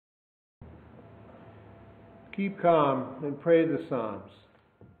Keep calm and pray the Psalms.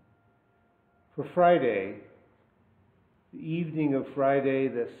 For Friday, the evening of Friday,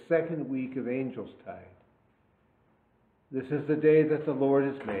 the second week of Angelstide. This is the day that the Lord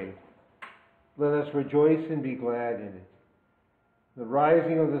has made. Let us rejoice and be glad in it. The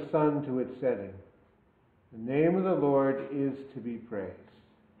rising of the sun to its setting. The name of the Lord is to be praised.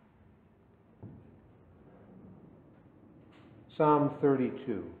 Psalm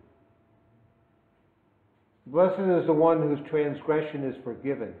 32. Blessed is the one whose transgression is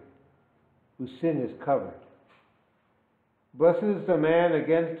forgiven, whose sin is covered. Blessed is the man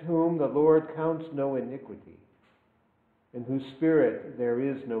against whom the Lord counts no iniquity, in whose spirit there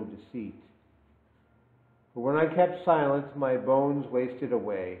is no deceit. For when I kept silent, my bones wasted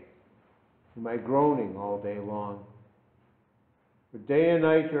away, and my groaning all day long. For day and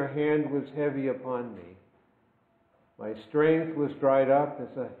night your hand was heavy upon me. My strength was dried up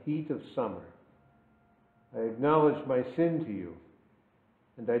as the heat of summer. I acknowledged my sin to you,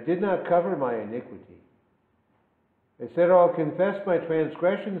 and I did not cover my iniquity. I said, I'll confess my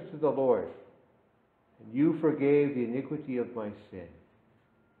transgressions to the Lord, and you forgave the iniquity of my sin.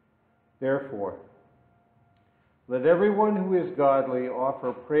 Therefore, let everyone who is godly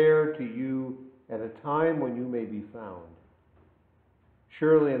offer prayer to you at a time when you may be found.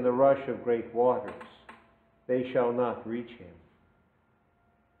 Surely in the rush of great waters they shall not reach him.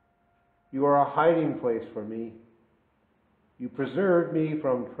 You are a hiding place for me. You preserve me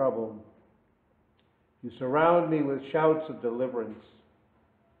from trouble. You surround me with shouts of deliverance.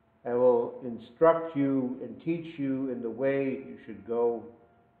 I will instruct you and teach you in the way you should go.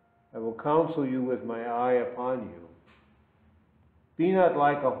 I will counsel you with my eye upon you. Be not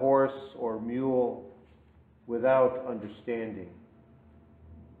like a horse or mule without understanding,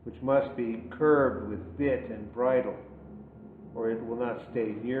 which must be curbed with bit and bridle, or it will not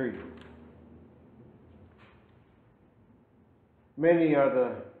stay near you. Many are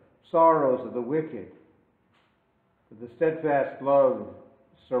the sorrows of the wicked, but the steadfast love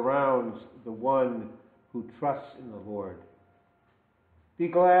surrounds the one who trusts in the Lord. Be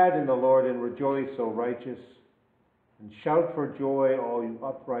glad in the Lord and rejoice, O righteous, and shout for joy, all you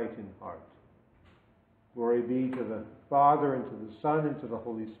upright in heart. Glory be to the Father, and to the Son, and to the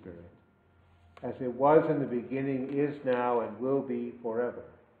Holy Spirit, as it was in the beginning, is now, and will be forever.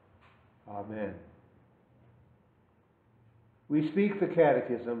 Amen. We speak the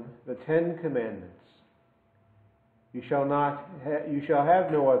Catechism, the 10 Commandments. You shall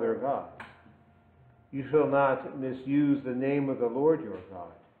have no other God. You shall not misuse the name of the Lord your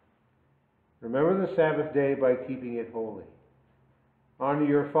God. Remember the Sabbath day by keeping it holy. Honor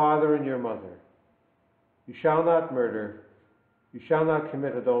your father and your mother. You shall not murder. You shall not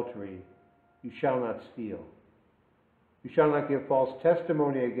commit adultery. You shall not steal. You shall not give false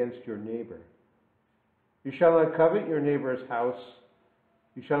testimony against your neighbor. You shall not covet your neighbor's house.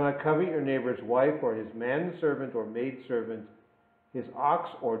 You shall not covet your neighbor's wife, or his manservant or maidservant, his ox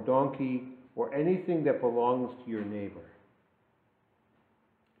or donkey, or anything that belongs to your neighbor.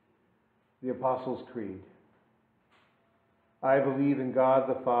 The Apostles' Creed. I believe in God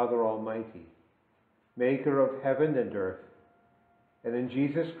the Father Almighty, maker of heaven and earth, and in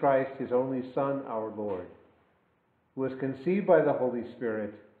Jesus Christ, his only Son, our Lord, who was conceived by the Holy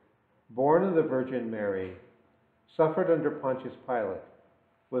Spirit, born of the Virgin Mary, suffered under Pontius Pilate,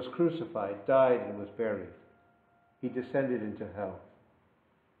 was crucified, died, and was buried. He descended into hell.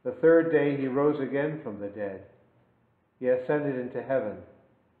 The third day he rose again from the dead. He ascended into heaven,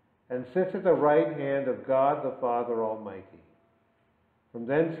 and sits at the right hand of God the Father Almighty. From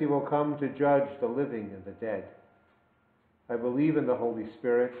thence he will come to judge the living and the dead. I believe in the Holy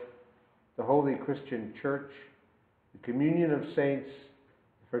Spirit, the holy Christian Church, the communion of saints,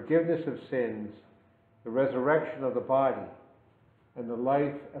 the forgiveness of sins, the resurrection of the body, and the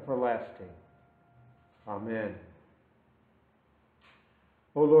life everlasting. Amen.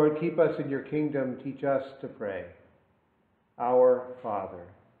 O Lord, keep us in your kingdom. Teach us to pray. Our Father,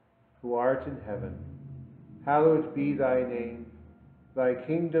 who art in heaven, hallowed be thy name. Thy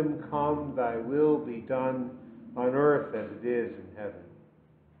kingdom come, thy will be done, on earth as it is in heaven.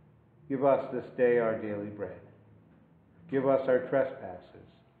 Give us this day our daily bread. Forgive us our trespasses,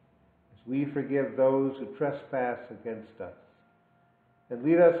 as we forgive those who trespass against us. And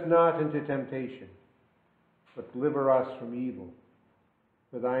lead us not into temptation, but deliver us from evil.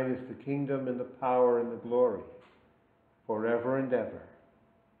 For thine is the kingdom and the power and the glory, forever and ever.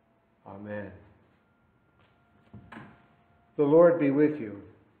 Amen. The Lord be with you.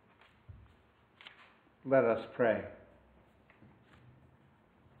 Let us pray.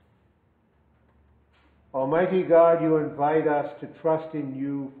 Almighty God, you invite us to trust in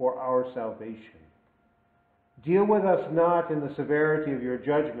you for our salvation. Deal with us not in the severity of your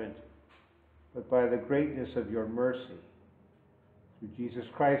judgment, but by the greatness of your mercy. Through Jesus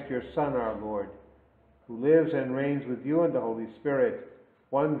Christ, your Son, our Lord, who lives and reigns with you in the Holy Spirit,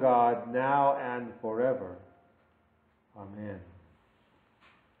 one God, now and forever. Amen.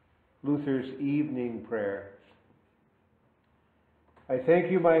 Luther's Evening Prayer. I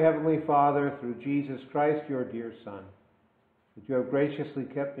thank you, my Heavenly Father, through Jesus Christ, your dear Son, that you have graciously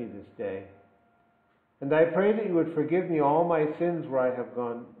kept me this day. And I pray that you would forgive me all my sins where I have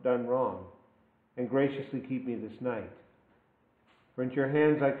done wrong, and graciously keep me this night. For into your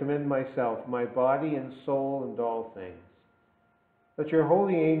hands I commend myself, my body and soul, and all things. Let your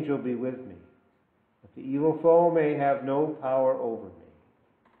holy angel be with me, that the evil foe may have no power over me.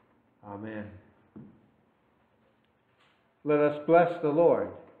 Amen. Let us bless the Lord.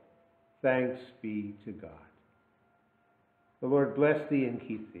 Thanks be to God. The Lord bless thee and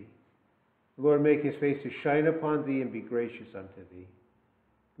keep thee. The Lord make his face to shine upon thee and be gracious unto thee.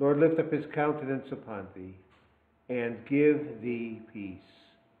 Lord, lift up his countenance upon thee and give thee peace.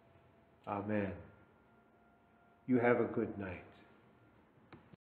 Amen. You have a good night.